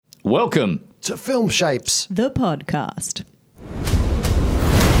Welcome to Film Shapes, the podcast.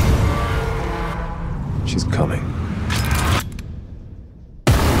 She's coming.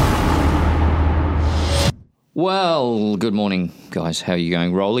 Well, good morning, guys. How are you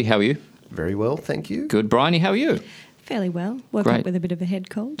going? Rolly, how are you? Very well, thank you. Good. Bryony, how are you? Fairly well. Woke Great. up with a bit of a head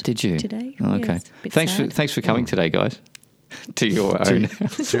cold. Did you? Today. Oh, okay. Yes, a bit thanks sad. for coming today, guys. To your own.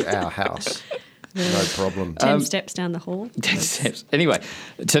 To our house. No problem. 10 steps down the hall. 10 steps. Anyway,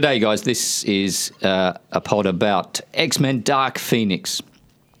 today, guys, this is a pod about X-Men Dark Phoenix.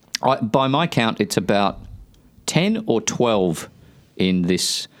 By my count, it's about 10 or 12 in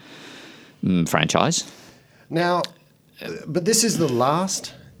this franchise. Now, but this is the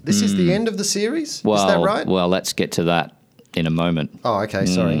last? This is the end of the series? Well, is that right? Well, let's get to that in a moment. Oh, okay,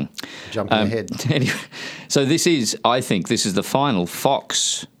 sorry. Jumping ahead. Anyway, so I think this is the final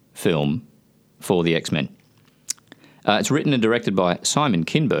Fox film for the X-Men. It's written and directed by Simon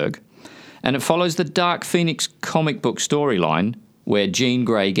Kinberg, and it follows the Dark Phoenix comic book storyline where Jean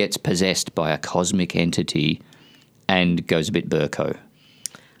Grey gets possessed by a cosmic entity and goes a bit Burko.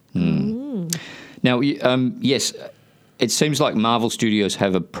 Now, yes, it seems like Marvel Studios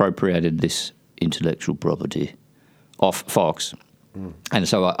have appropriated this intellectual property off Fox. And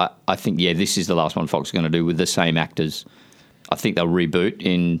so I think, this is the last one Fox is going to do with the same actors. I think they'll reboot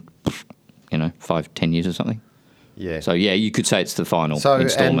in, 5-10 years or something. Yeah. So, you could say it's the final And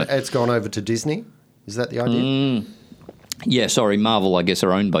installment. it's gone over to Disney? Is that the idea? Yeah, sorry, Marvel, I guess,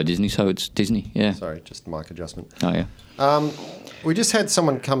 are owned by Disney, so it's Disney, yeah. Sorry, just mic adjustment. Oh, yeah. We just had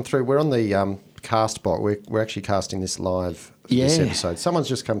someone come through. We're on the cast bot. We're actually casting this live for this Yeah. episode. Someone's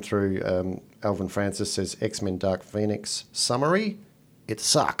just come through. Alvin Francis says, X-Men Dark Phoenix summary. It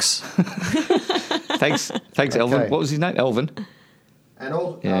sucks. Thanks, Elvin. What was his name? Elvin? And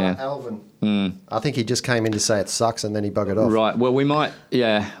Alvin. I think he just came in to say it sucks and then he buggered off. Right, well, we might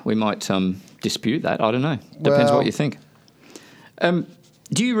dispute that. I don't know. Depends what you think. Do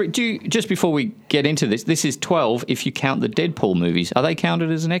you just before we get into this is 12 if you count the Deadpool movies. Are they counted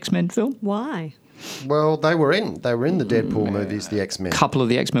as an X-Men film? Why? Well, they were in the Deadpool movies, the X-Men. A couple of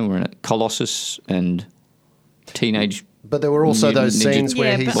the X-Men were in it. Colossus and Teenage. But there were also those Ninja- scenes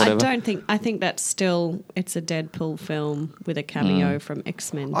where Yeah, he's... but Whatever. I think that's still, it's a Deadpool film with a cameo from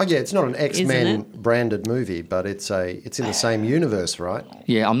X-Men. Oh, yeah, it's not an X-Men Isn't branded movie, but it's in the same universe, right?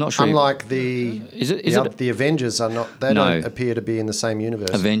 Yeah, I'm not sure. Unlike the Avengers are not, they don't appear to be in the same universe.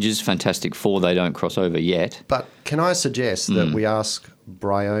 Avengers, Fantastic Four, they don't cross over yet. But can I suggest that we ask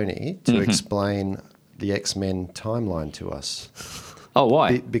Bryony to explain the X-Men timeline to us? Oh,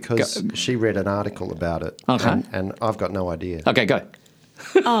 why? Because she read an article about it. Okay. And I've got no idea. Okay, go.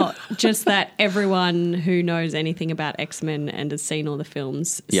 Oh, just that everyone who knows anything about X-Men and has seen all the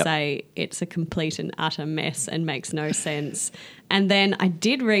films say it's a complete and utter mess and makes no sense. And then I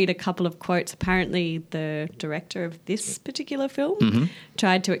did read a couple of quotes. Apparently the director of this particular film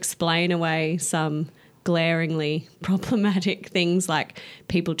tried to explain away some glaringly problematic things like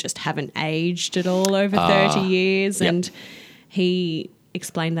people just haven't aged at all over 30 years. Yep. And he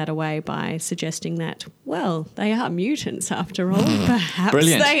explained that away by suggesting that, well, they are mutants after all. Perhaps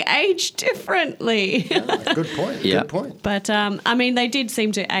Brilliant. they age differently. Good point. Yeah. Good point. But, they did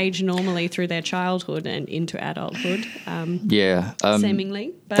seem to age normally through their childhood and into adulthood,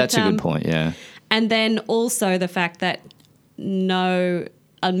 seemingly. But, that's a good point, yeah. And then also the fact that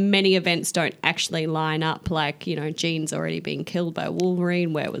many events don't actually line up, like, Jean's already been killed by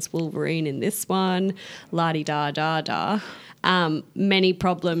Wolverine. Where was Wolverine in this one? La-di-da-da-da. Many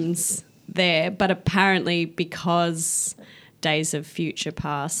problems there, but apparently because Days of Future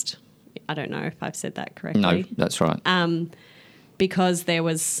Past, I don't know if I've said that correctly. No, that's right. Because there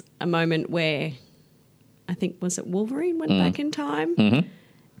was a moment where, I think, was it Wolverine went back in time? Mm-hmm.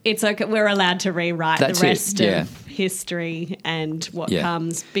 It's okay. We're allowed to rewrite the rest of history and what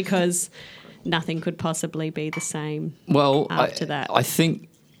comes, because nothing could possibly be the same after that. I think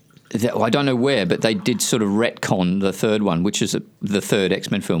that, I don't know where, but they did sort of retcon the third one, which is the third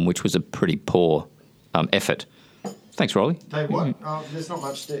X-Men film, which was a pretty poor effort. Thanks, Rolly. Hey, what? Oh, there's not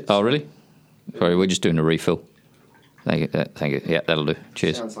much stairs. Oh, really? Sorry, we're just doing a refill. Thank you. Yeah, that'll do.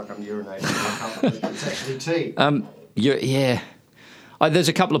 Cheers. Sounds like I'm urinating. I can't believe it's actually tea. There's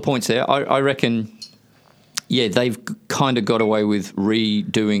a couple of points there. I reckon, they've kind of got away with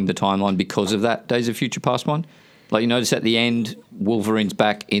redoing the timeline because of that Days of Future Past one. Like, you notice at the end, Wolverine's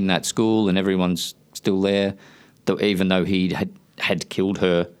back in that school and everyone's still there, even though he had killed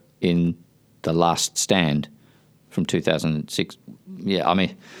her in The Last Stand from 2006.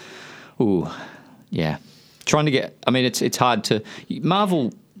 Trying to get... it's hard to...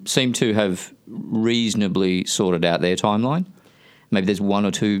 Marvel seem to have reasonably sorted out their timeline. Maybe there's one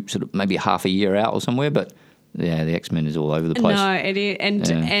or two, sort of maybe half a year out or somewhere, but yeah, the X-Men is all over the place. No, it is,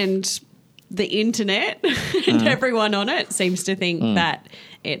 and the internet and everyone on it seems to think that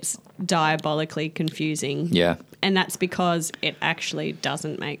it's diabolically confusing. Yeah. And that's because it actually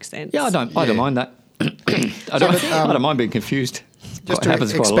doesn't make sense. Yeah, I don't mind that. I don't mind being confused. Just to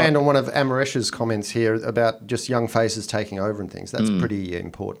expand on one of Amaresh's comments here about just young faces taking over and things, that's pretty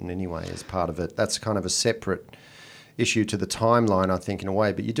important anyway as part of it. That's kind of a separate issue to the timeline, I think, in a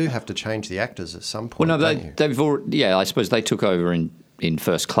way. But you do have to change the actors at some point. Well, no, don't you? they've already, yeah, I suppose they took over in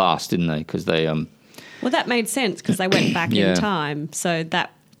First Class, didn't they? Because they Well, that made sense because they went back in time. So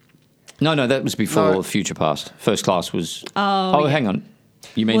that... No, that was before Future Past. First Class was... Oh, hang on.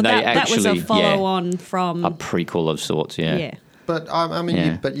 You mean well, they actually... That was a follow-on from... A prequel of sorts, yeah. Yeah. But, I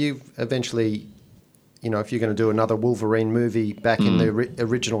mean, you've eventually... You know, if you're going to do another Wolverine movie back in the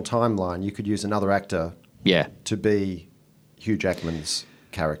original timeline, you could use another actor to be Hugh Jackman's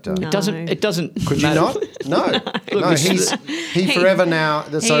character. No. It doesn't... Could you not? No. Look, he forever now...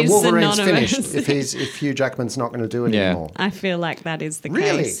 So Wolverine's synonymous. finished if Hugh Jackman's not going to do it anymore. I feel like that is the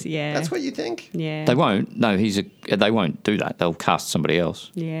Really? case. Yeah. That's what you think? Yeah. They won't. No, they won't do that. They'll cast somebody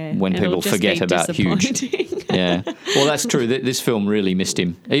else. Yeah. When It'll people just forget be about Hugh. disappointing. Yeah. Well, that's true. This film really missed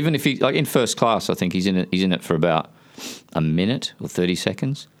him. Even if like in First Class, I think he's in it for about a minute or 30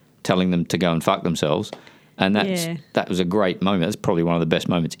 seconds, telling them to go and fuck themselves. And that was a great moment. That's probably one of the best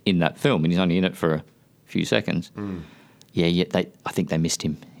moments in that film. And he's only in it for a few seconds. Yeah, I think they missed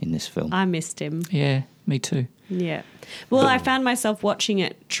him in this film. I missed him. Yeah, me too. Yeah. Well, I found myself watching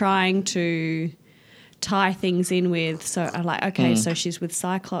it trying to tie things in with, so I'm like, okay, so she's with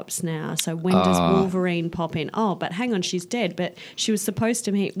Cyclops now, so when does Wolverine pop in? Oh, but hang on, she's dead, but she was supposed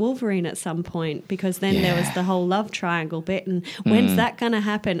to meet Wolverine at some point because then there was the whole love triangle bit, and when's that going to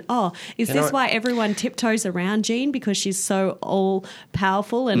happen? Oh, is this why everyone tiptoes around Jean, because she's so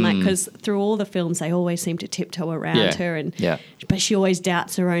all-powerful, and like, because through all the films they always seem to tiptoe around her, and but she always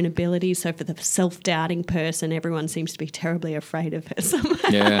doubts her own abilities, so for the self-doubting person, everyone seems to be terribly afraid of her somehow.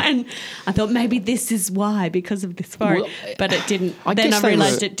 And I thought maybe this is why, because of this worry, but it didn't. Then I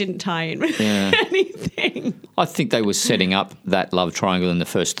realised it didn't tie in with anything. I think they were setting up that love triangle in the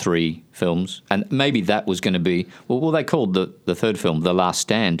first three films, and maybe that was going to be, well, they called the third film The Last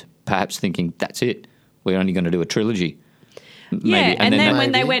Stand, perhaps thinking that's it, we're only going to do a trilogy. Maybe. Yeah, and then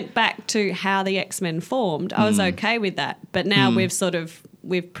when they went back to how the X-Men formed, I was okay with that. But now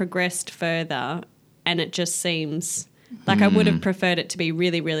we've progressed further, and it just seems like I would have preferred it to be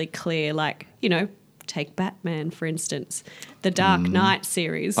really, really clear, like, you know, take Batman, for instance. The Dark Knight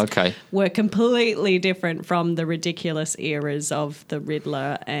series were completely different from the ridiculous eras of the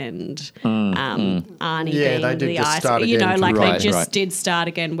Riddler and Arnie being they did the just ice. start You know, again. like they just did start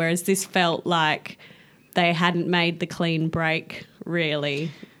again, whereas this felt like they hadn't made the clean break,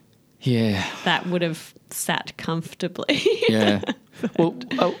 really. Yeah. That would have sat comfortably. Yeah. Well,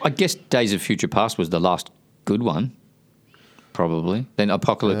 I guess Days of Future Past was the last good one, probably. Then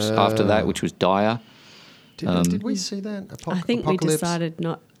Apocalypse after that, which was dire. Did we see that? I think we decided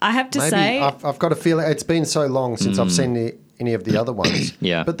not. I have to Maybe. say... I've got a feeling it's been so long since I've seen any of the other ones.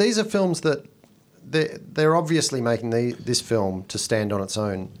 Yeah. But these are films that they're obviously making this film to stand on its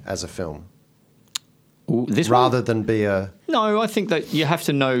own as a film. This rather than be a... No, I think that you have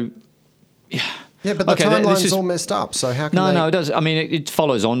to know... Yeah, but the timeline's all messed up, so how can No, it does. I mean, it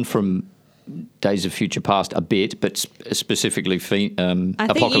follows on from Days of Future Past a bit, but specifically Apocalypse.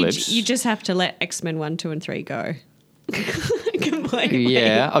 I think you just have to let X-Men 1, 2 and 3 go. Completely.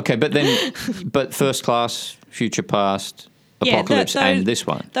 Yeah, okay, but First Class, Future Past, Apocalypse and this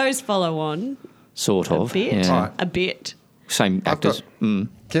one. Those follow on. Sort of. A bit. Yeah. Right. A bit. Same actors.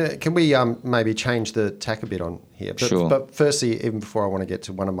 Can we maybe change the tack a bit on here? But, sure. But firstly, even before I want to get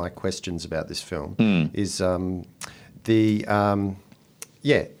to one of my questions about this film, is the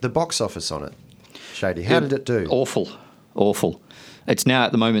box office on it. Shady, how did it do? Awful. It's now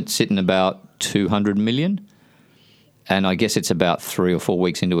at the moment sitting about 200 million, and I guess it's about 3 or 4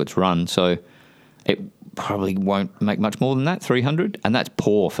 weeks into its run, so it probably won't make much more than that, 300, and that's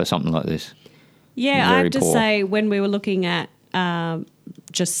poor for something like this. Yeah, Very I have to poor. say, when we were looking at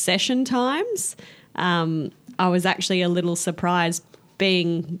just session times, I was actually a little surprised,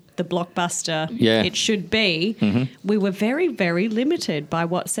 being the blockbuster it should be. We were very, very limited by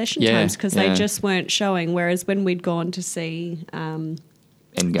what session times, because they just weren't showing, whereas when we'd gone to see...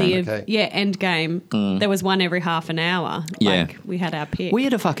 Endgame. Endgame. There was one every half an hour. Yeah. Like, we had our pick. We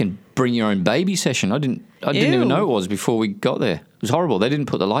had a fucking bring your own baby session. I didn't even know it was before we got there. It was horrible. They didn't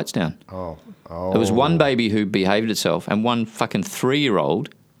put the lights down. Oh. There was one baby who behaved itself and one fucking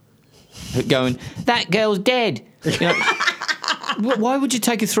 3-year-old going, that girl's dead. You know, Why would you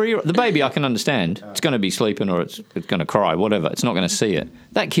take a 3-year-old? The baby, I can understand. It's going to be sleeping or it's going to cry, whatever. It's not going to see it.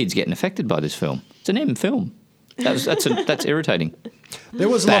 That kid's getting affected by this film. It's an M film. That's irritating. There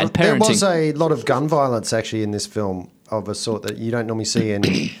was a lot of gun violence actually in this film of a sort that you don't normally see in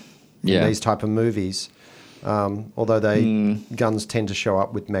these type of movies. Although guns tend to show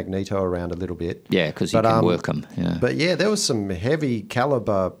up with Magneto around a little bit. Yeah, because you can work them. Yeah. But yeah, there was some heavy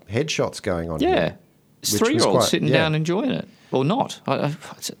caliber headshots going on. Yeah, it's 3-year-olds sitting down enjoying it, or not.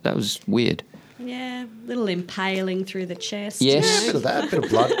 That was weird. Yeah, little impaling through the chest. Yes. Yeah, a bit of that, a bit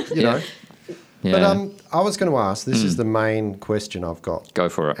of blood, you know. Yeah. But I was going to ask, this is the main question I've got. Go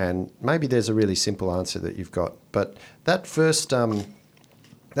for it. And maybe there's a really simple answer that you've got. But that first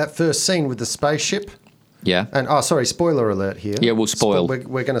scene with the spaceship. Yeah. And sorry, spoiler alert here. Yeah, we'll spoil. We're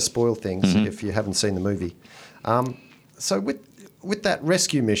going to spoil things if you haven't seen the movie. So with that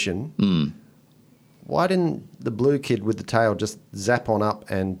rescue mission, why didn't the blue kid with the tail just zap on up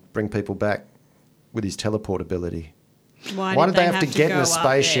and bring people back with his teleport ability? Why did they have to get in a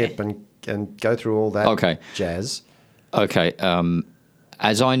spaceship and go through all that jazz? Okay.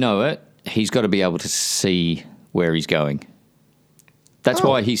 As I know it, he's got to be able to see where he's going. That's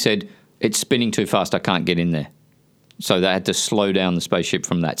why he said, it's spinning too fast, I can't get in there. So they had to slow down the spaceship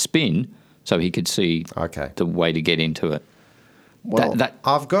from that spin so he could see the way to get into it. Well,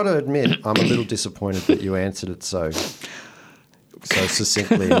 I've got to admit, I'm a little disappointed that you answered it so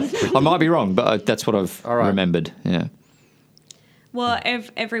succinctly. I might be wrong, but that's what I've remembered. Yeah. Well,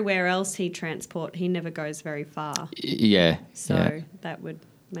 everywhere else he never goes very far. Yeah. So that would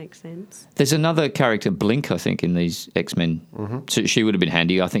make sense. There's another character, Blink, I think, in these X-Men. So she would have been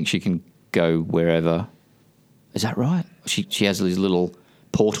handy. I think she can go wherever. Is that right? She has these little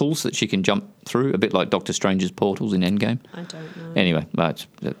portals that she can jump through, a bit like Doctor Strange's portals in Endgame. I don't know. Anyway, that's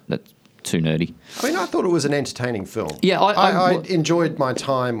too nerdy. I mean, I thought it was an entertaining film. Yeah, I enjoyed my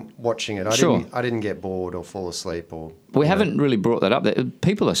time watching it. I didn't get bored or fall asleep or. We haven't really brought that up.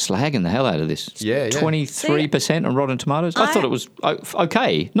 People are slagging the hell out of this. Yeah. 23% on Rotten Tomatoes. I thought it was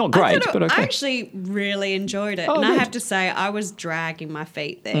okay, not great, but okay. I actually really enjoyed it, and I have to say I was dragging my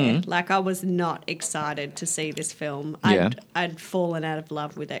feet there. Like I was not excited to see this film. I'd fallen out of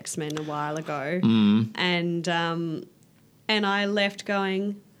love with X-Men a while ago, and I left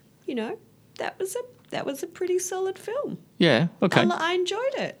going, you know, that was a pretty solid film. Yeah, okay. I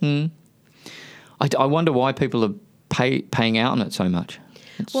enjoyed it. I wonder why people are paying out on it so much.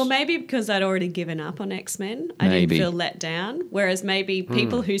 Well, maybe because I'd already given up on X-Men. I didn't feel let down. Whereas maybe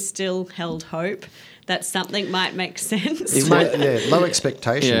people who still held hope that something might make sense. Low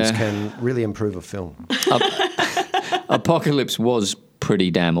expectations can really improve a film. Apocalypse was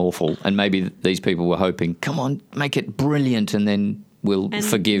pretty damn awful, and maybe these people were hoping, come on, make it brilliant, and then we'll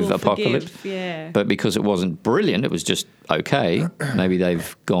forgive Apocalypse. But because it wasn't brilliant, it was just okay. Maybe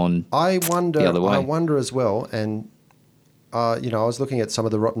they've gone the other way. I wonder as well, and I was looking at some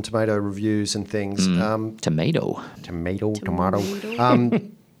of the Rotten Tomato reviews and things. Tomato.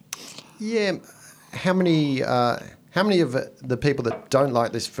 Yeah, how many of the people that don't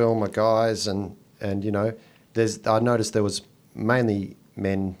like this film are guys, and I noticed there was mainly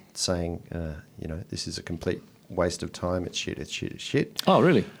men saying, this is a complete waste of time. It's shit. Oh,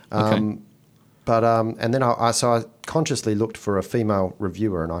 really? Okay. And then I consciously looked for a female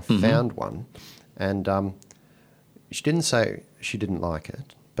reviewer, and I found one, and she didn't say she didn't like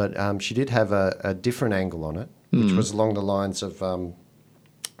it, but she did have a different angle on it, which was along the lines of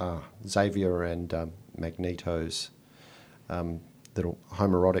Xavier and Magneto's little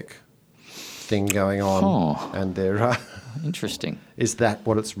homoerotic thing going on, and they're interesting. Is that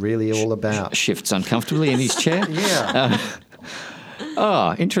what it's really all about? Shifts uncomfortably in his chair.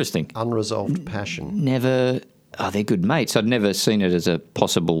 Interesting. Unresolved passion. They're good mates. I'd never seen it as a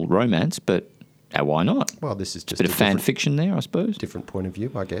possible romance, but why not? Well, this is just a bit of fan fiction there, I suppose. Different point of view,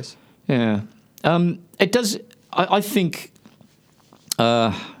 I guess. Yeah. It does. I think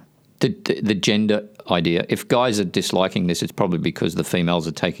the gender idea. If guys are disliking this, it's probably because the females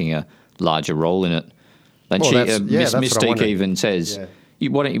are taking a larger role in it. And Miss Mystique even says,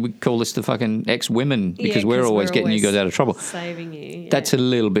 why don't you call this the fucking X-Women? Because we're always getting you guys out of trouble. Saving you. Yeah. That's a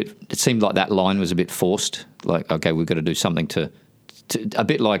little bit, it seemed like that line was a bit forced. Like, okay, we've got to do something to a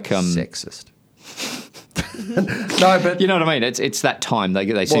bit like... sexist. No, but... You know what I mean? It's that time.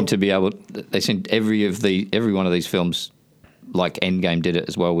 They seem to be able... They seem every one of these films, like Endgame did it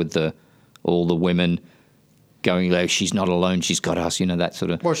as well with all the women... going, like, she's not alone, she's got us, that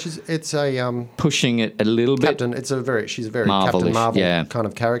sort of... Well, it's a... pushing it a little bit. She's a very Marvel-ish, Captain Marvel kind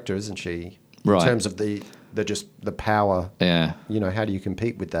of character, isn't she? Right. In terms of the power. Yeah. How do you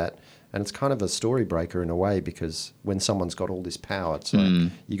compete with that? And it's kind of a story breaker in a way, because when someone's got all this power, it's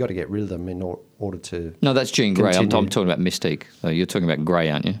like you got to get rid of them in order to. No, that's Jean Grey. I'm continue. talking about Mystique. You're talking about Grey,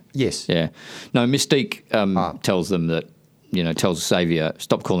 aren't you? Yes. Yeah. No, Mystique tells them that, tells Xavier,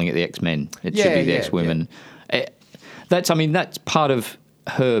 stop calling it the X-Men. It should be the X-Women. Yeah. That's part of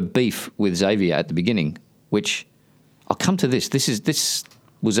her beef with Xavier at the beginning, which I'll come to this. This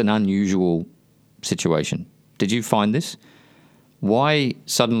was an unusual situation. Did you find this? Why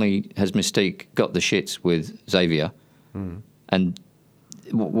suddenly has Mystique got the shits with Xavier? And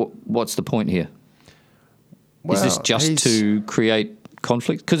what's the point here? Well, is this just to create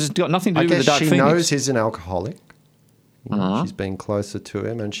conflict? Because it's got nothing to do with the Dark she Phoenix. knows he's an alcoholic. She's been closer to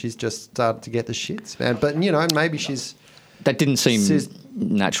him, and she's just started to get the shits. But maybe she's. That didn't seem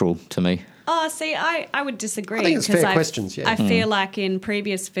natural to me. Oh, see, I would disagree. I think it's fair questions. Yeah. I feel like in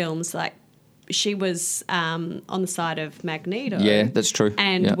previous films, like she was on the side of Magneto. Yeah, that's true.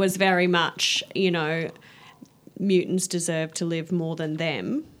 And was very much, mutants deserve to live more than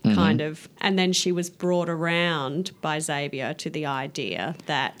them, kind of. And then she was brought around by Xavier to the idea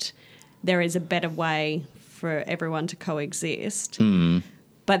that there is a better way for everyone to coexist.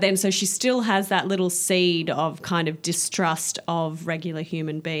 But then so she still has that little seed of kind of distrust of regular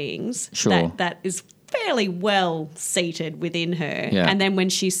human beings. Sure. That is fairly well seated within her. Yeah. And then when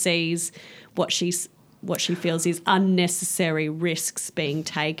she sees what she feels is unnecessary risks being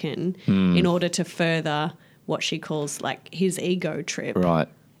taken in order to further what she calls like his ego trip. Right.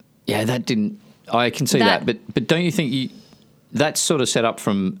 Yeah, that didn't. I can see that, but don't you think that's sort of set up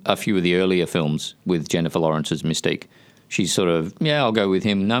from a few of the earlier films with Jennifer Lawrence's Mystique? She's sort of, I'll go with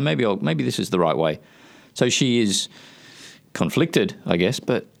him. No, maybe this is the right way. So she is conflicted, I guess,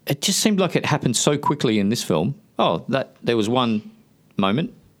 but it just seemed like it happened so quickly in this film. Oh, that there was one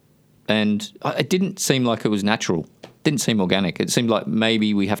moment, and it didn't seem like it was natural. It didn't seem organic. It seemed like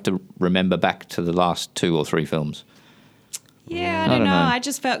maybe we have to remember back to the last 2 or 3 films. Yeah, I don't know. I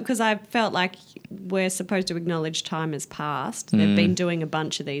just felt like we're supposed to acknowledge time has passed. They've been doing a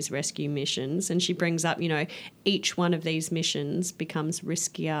bunch of these rescue missions, and she brings up, each one of these missions becomes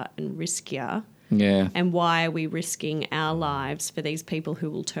riskier and riskier. Yeah. And why are we risking our lives for these people who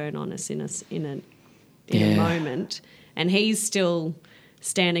will turn on us in a moment? And he's still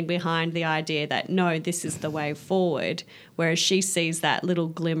standing behind the idea that, no, this is the way forward, whereas she sees that little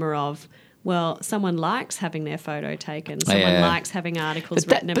glimmer of, well, someone likes having their photo taken. Someone likes having articles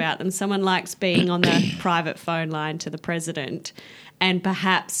written about them. Someone likes being on the private phone line to the president. And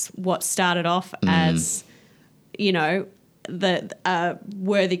perhaps what started off as, the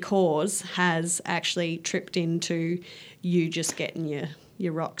worthy cause has actually tripped into you just getting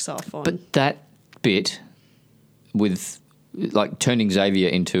your rocks off on. But that bit with like turning Xavier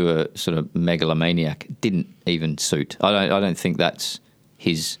into a sort of megalomaniac didn't even suit. I don't think that's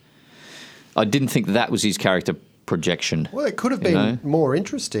his. I didn't think that was his character projection. Well, it could have been more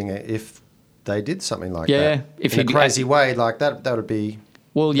interesting if they did something like that. Yeah, if in a crazy way like that. That would be.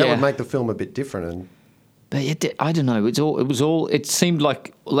 Well, yeah, that would make the film a bit different. But I don't know. It seemed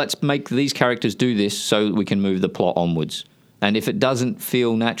like, let's make these characters do this so we can move the plot onwards. And if it doesn't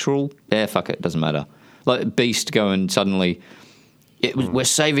feel natural, fuck it, doesn't matter. Like Beast going suddenly, we're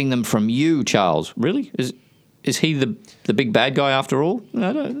saving them from you, Charles. Really? Is he the big bad guy after all?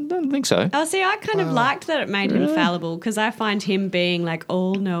 I don't think so. Oh, see, I kind of liked that it made him fallible, because I find him being like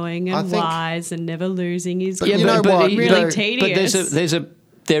all-knowing and wise and never losing his But you know what? really tedious. But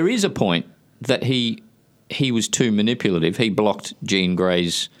there is a point that he was too manipulative. He blocked Jean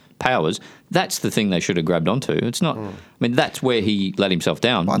Grey's powers. That's the thing they should have grabbed onto. It's not. I mean, that's where he let himself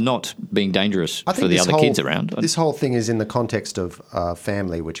down, not being dangerous for the other kids around. This whole thing is in the context of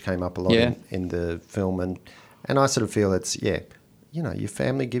family, which came up a lot in the film, and I sort of feel it's your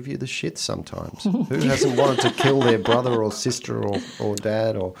family give you the shit sometimes. Who hasn't wanted to kill their brother or sister or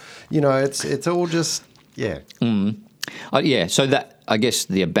dad or it's all just So that, I guess,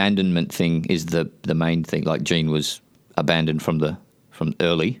 the abandonment thing is the main thing. Like Jean was abandoned from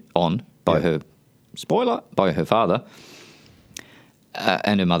early on by her father,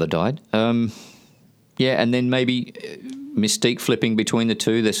 and her mother died. And then maybe Mystique flipping between the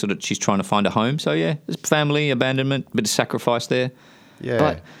two. She's trying to find a home. So there's family, abandonment, bit of sacrifice there. Yeah,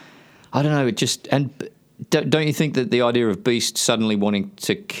 but I don't know. It just don't you think that the idea of Beast suddenly wanting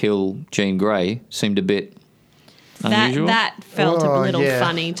to kill Jean Grey seemed a bit unusual? That felt a little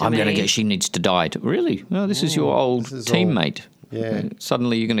funny to me. She needs to die. Really? No, this is your old teammate.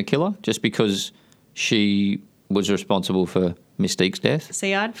 Suddenly you're going to kill her just because she was responsible for Mystique's death?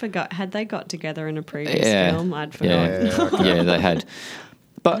 See, I'd forgot. Had they got together in a previous film? I'd forgotten. Yeah, they had.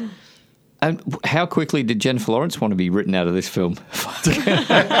 But And how quickly did Jennifer Lawrence want to be written out of this film? See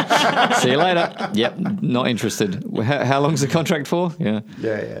you later. Yep, not interested. How long's the contract for? Yeah.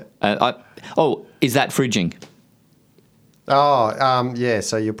 Yeah. Is that fridging? Yeah.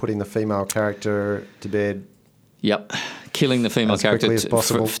 So you're putting the female character to bed. Yep. Killing the female As quickly character as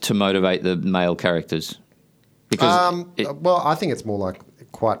possible. to motivate the male characters. Because Well, I think it's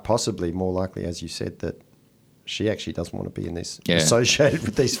quite possibly more likely, as you said, that she actually doesn't want to be in this associated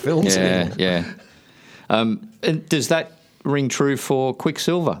with these films anymore. Yeah. And does that ring true for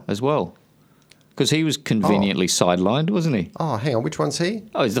Quicksilver as well? Because he was conveniently sidelined, wasn't he? Oh, hang on. Which one's he?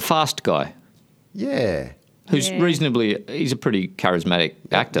 Oh, he's the fast guy. Yeah. Who's he's a pretty charismatic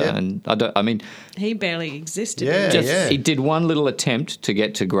actor, Yeah. and He barely existed. Yeah. he did one little attempt to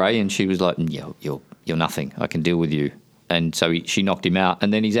get to Grey, and she was like, you're nothing. I can deal with you. And so she knocked him out,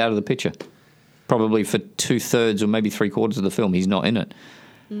 and then he's out of the picture. Probably for 2/3 or maybe 3/4 of the film, he's not in it.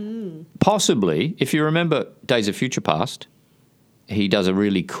 Possibly, if you remember Days of Future Past, he does a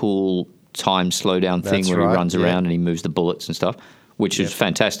really cool time slowdown thing That's where right, he runs yeah. around and he moves the bullets and stuff, which is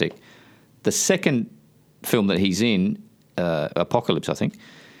fantastic. The second film that he's in, Apocalypse, I think,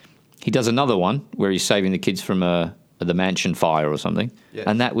 he does another one where he's saving the kids from the mansion fire or something,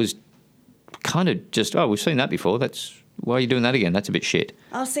 and that was kind of just, we've seen that before. Why are you doing that again? That's a bit shit.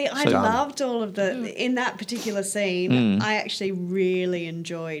 Oh, see, I loved all of in that particular scene, I actually really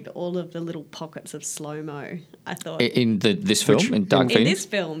enjoyed all of the little pockets of slow-mo, I thought. In this film, in Dark In Phoenix? this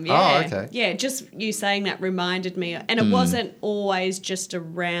film, yeah. Oh, okay. Yeah, just you saying that reminded me. And it wasn't always just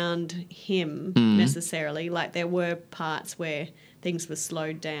around him necessarily. Like there were parts where things were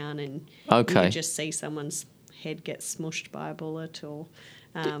slowed down and you could just see someone's head get smushed by a bullet or...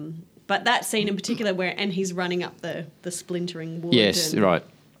 but that scene in particular and he's running up the splintering wood. Yes, right.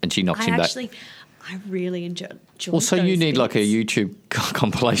 And she knocks him back. I really enjoyed Also, you those need like a bits. YouTube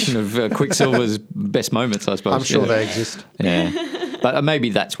compilation of Quicksilver's best moments, I suppose. I'm sure they exist. Yeah. But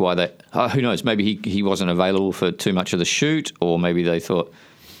maybe that's why they... who knows? Maybe he wasn't available for too much of the shoot, or maybe they thought,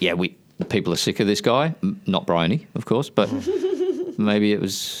 people are sick of this guy. Not Bryony, of course, but maybe it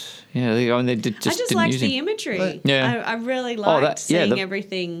was... Yeah, they I just liked the imagery. Yeah. I really liked seeing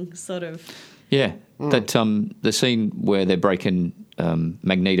everything sort of... Yeah, that the scene where they're breaking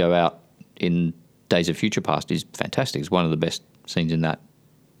Magneto out in Days of Future Past is fantastic. It's one of the best scenes in that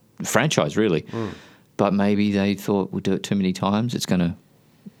franchise, really. But maybe they thought we'll do it too many times. It's going to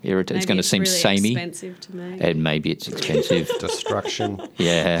irritate. It's going to seem really samey. Expensive to make. And maybe it's expensive. Destruction.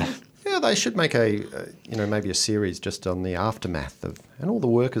 Yeah. Yeah, they should make maybe a series just on the aftermath and all the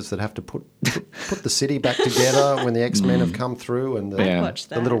workers that have to put the city back together when the X-Men have come through and watch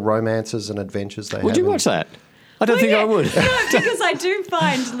the that. little romances and adventures they have. Would you watch that? I don't think I would. No, because I do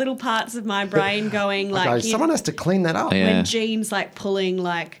find little parts of my brain going like... Someone has to clean that up. Yeah. When Jean's like pulling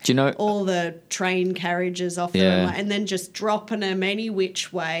Do you know- all the train carriages off Yeah. them and then just dropping them any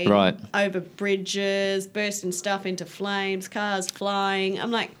which way Right. over bridges, bursting stuff into flames, cars flying.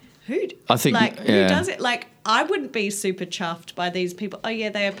 I'm like, who does it? Like, I wouldn't be super chuffed by these people. Oh, yeah,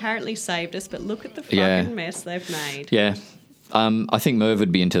 they apparently saved us, but look at the fucking mess they've made. Yeah. I think Merv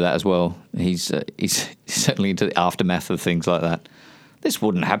would be into that as well. He's certainly into the aftermath of things like that. This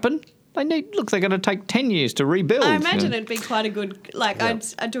wouldn't happen. They're going to take 10 years to rebuild. I imagine it'd be quite a good,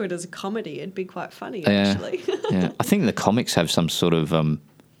 I'd do it as a comedy. It'd be quite funny, actually. Yeah. I think the comics have some sort of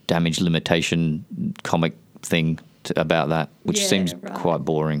damage limitation comic thing about that, which seems quite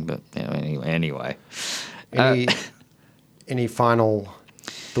boring, but anyway. Any final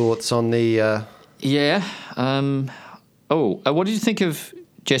thoughts on the... what did you think of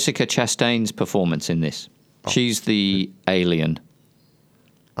Jessica Chastain's performance in this? She's the alien.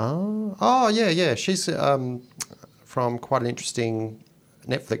 Yeah. She's from quite an interesting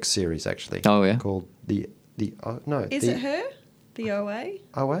Netflix series, actually. Oh, yeah? Called Is it her? The OA?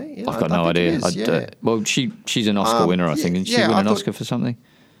 OA? Yeah, I've got no idea. She's an Oscar winner, I think. Did she win an Oscar for something?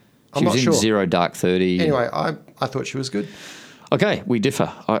 She was in Zero Dark 30. Anyway, I thought she was good. Okay, we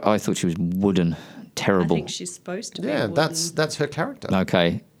differ. I thought she was wooden, terrible. I think she's supposed to be. Yeah, wooden. that's her character.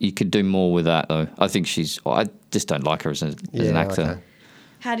 Okay, you could do more with that, though. I think I just don't like her as an actor. Okay.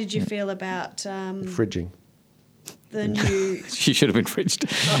 How did you feel about Fridging. the new She should have been fridged.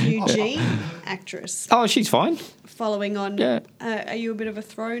 Eugene actress? Oh, she's fine. Following on, Yeah. Are you a bit of a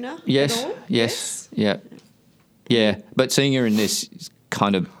throner? Yes. At all? Yes. Yeah. But seeing her in this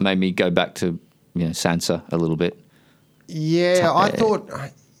kind of made me go back to Sansa a little bit. Yeah, I thought,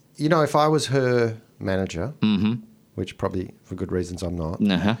 if I was her manager, which probably for good reasons I'm not,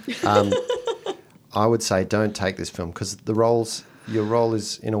 I would say don't take this film because your role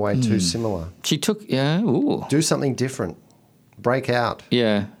is in a way too similar. She took, ooh. Do something different. Break out.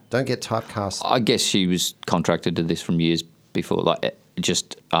 Yeah. Don't get typecast. I guess she was contracted to this from years before, like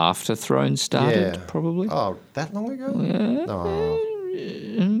just after Thrones started, probably. Oh, that long ago? Yeah.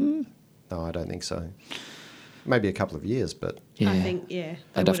 No, I don't think so. Maybe a couple of years, but... I think, they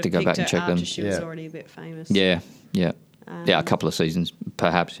I'd have to go back and check them. after she was already a bit famous. Yeah. A couple of seasons,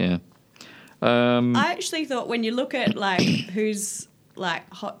 perhaps, yeah. I actually thought when you look at, like, who's,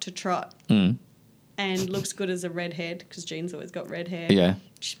 like, hot to trot and looks good as a redhead, because Jean's always got red hair. Yeah.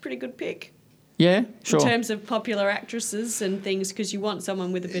 She's a pretty good pick. Yeah, sure. In terms of popular actresses and things, because you want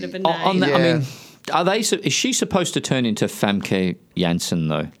someone with a bit of a name. I mean, is she supposed to turn into Famke Janssen,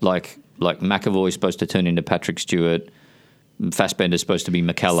 though? Like McAvoy's supposed to turn into Patrick Stewart, Fassbender's supposed to be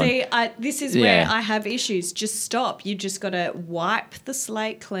McKellen. See, this is where I have issues. Just stop. You just got to wipe the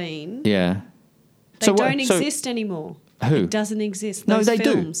slate clean. Yeah. They don't exist anymore. Who? It doesn't exist. No, Those they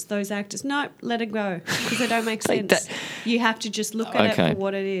films, those actors. No, let it go because they don't make sense. You have to just look at it for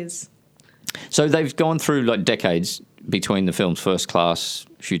what it is. So they've gone through like decades between the films First Class,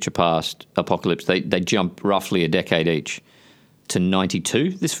 Future Past, Apocalypse. They jump roughly a decade each to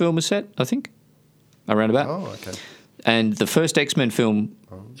 92. This film was set, I think, around about. Oh, okay. And the first X-Men film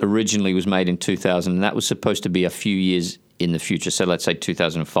originally was made in 2000, and that was supposed to be a few years in the future. So let's say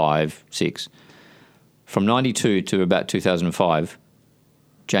 2005, 6. From 92 to about 2005,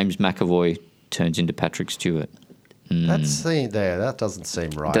 James McAvoy turns into Patrick Stewart. That doesn't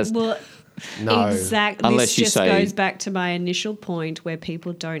seem right. No. Exactly. Unless this just goes back to my initial point where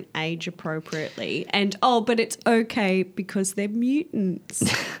people don't age appropriately. And, but it's okay because they're mutants.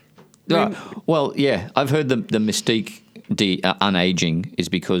 Well, yeah. I've heard the mystique unaging is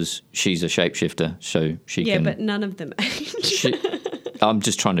because she's a shapeshifter, so she can... Yeah, but none of them age. I'm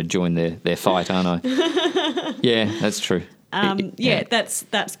just trying to join their fight, aren't I? Yeah, that's true.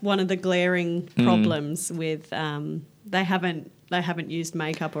 That's one of the glaring problems with they haven't used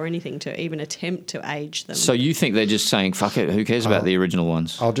makeup or anything to even attempt to age them. So you think they're just saying, fuck it, who cares about the original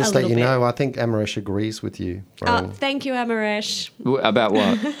ones? I'll just let you know, I think Amaresh agrees with you. Thank you, Amaresh. About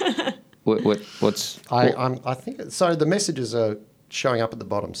what? What's... I think... So the messages are showing up at the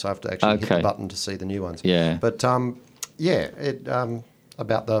bottom, so I have to actually hit the button to see the new ones. Yeah. But,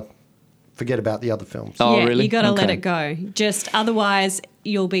 forget about the other films. Oh, really? You got to let it go. Just otherwise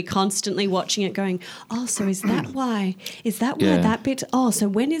you'll be constantly watching it going, so is that why? Is that why that bit? So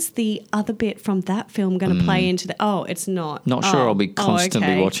when is the other bit from that film going to play into the... it's not. Not sure I'll be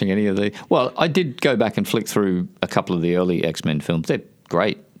constantly watching any of the... Well, I did go back and flick through a couple of the early X-Men films. They're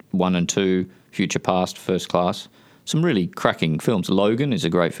great. 1 and 2, Future Past, First Class. Some really cracking films. Logan is a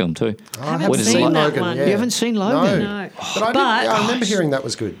great film too. I haven't seen that Logan, one. Yeah. You haven't seen Logan? No. But I remember hearing that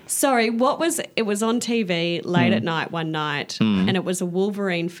was good. Sorry, it was on TV late at night one night and it was a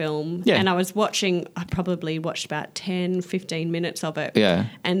Wolverine film and I probably watched about 10, 15 minutes of it. Yeah.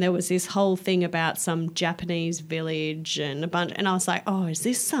 And there was this whole thing about some Japanese village and a bunch, and I was like, is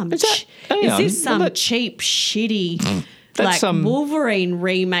this some cheap, shitty... Wolverine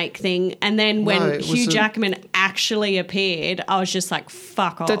remake thing, and then when Hugh Jackman actually appeared, I was just like,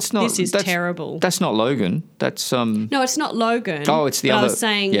 "Fuck off! This is terrible." That's not Logan. That's No, it's not Logan. Oh, it's the other. I was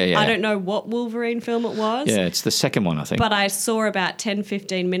saying, I don't know what Wolverine film it was. Yeah, it's the second one, I think. But I saw about 10,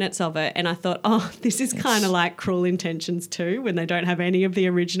 15 minutes of it, and I thought, this is kind of like Cruel Intentions 2, when they don't have any of the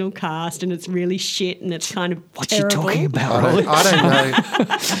original cast, and it's really shit, and it's kind of terrible. What are you talking about? I don't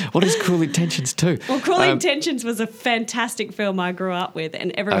know. What is Cruel Intentions 2? Well, Cruel Intentions was a fantastic film I grew up with,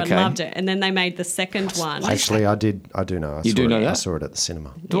 and everyone loved it. And then they made the second one. Actually, I do know. I saw it at the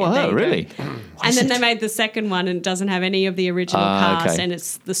cinema. Really? And then they made the second one, and it doesn't have any of the original cast, and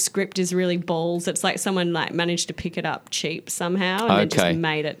the script is really balls. It's like someone managed to pick it up cheap somehow, and then just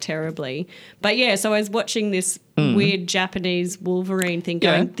made it terribly. But so I was watching this weird Japanese Wolverine thing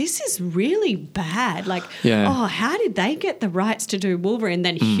going, this is really bad. Like, how did they get the rights to do Wolverine?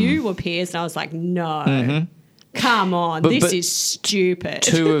 Then Hugh appears, and I was like, no. Come on, this is stupid.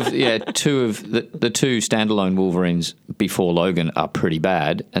 Two of the two standalone Wolverines before Logan are pretty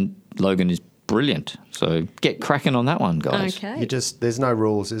bad, and Logan is brilliant. So get cracking on that one, guys. Okay. There's no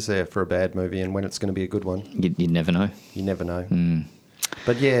rules, is there, for a bad movie and when it's going to be a good one? You never know. You never know.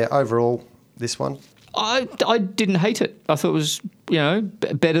 But overall, this one? I didn't hate it. I thought it was,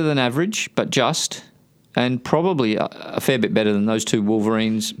 better than average, but just... And probably a fair bit better than those two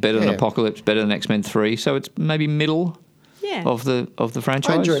Wolverines, better than Apocalypse, better than X-Men 3. So it's maybe middle of the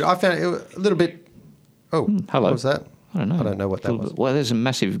franchise. I enjoyed it. I found it a little bit... Oh, hello. What was that? I don't know. I don't know what that was. Well, there's a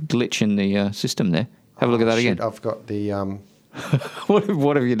massive glitch in the system there. Have a look at that again. I've got the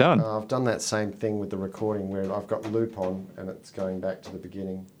What have you done? I've done that same thing with the recording where I've got loop on and it's going back to the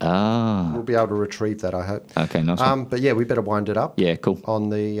beginning. Ah. We'll be able to retrieve that, I hope. Okay, nice one. But yeah, we better wind it up. Yeah, cool. On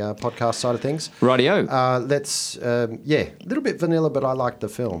the podcast side of things. Rightio. Let's, a little bit vanilla, but I like the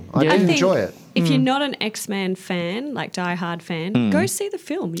film. I Yeah. did I think enjoy it. If you're not an X-Men fan, like die-hard fan, go see the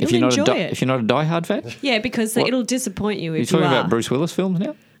film. You'll enjoy it. If you're not a Die-Hard fan? Yeah, because it'll disappoint you You're if you talking are. about Bruce Willis films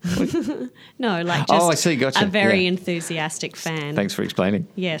now? No, like just I see, gotcha. a very Yeah. enthusiastic fan. Thanks for explaining.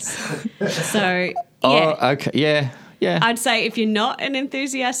 Yes. So, yeah. Oh, okay. Yeah. Yeah. I'd say if you're not an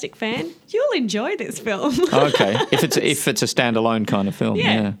enthusiastic fan, you'll enjoy this film. Okay. If it's a standalone kind of film.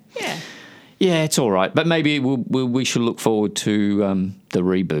 Yeah. Yeah, it's all right. But maybe we should look forward to the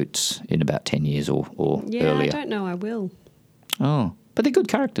reboots in about 10 years or Yeah, earlier. I don't know. I will. Oh, but they're good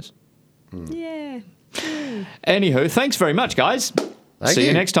characters. Yeah. Anywho, thanks very much, guys. See you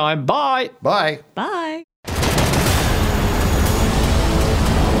you. next time. Bye. Bye. Bye.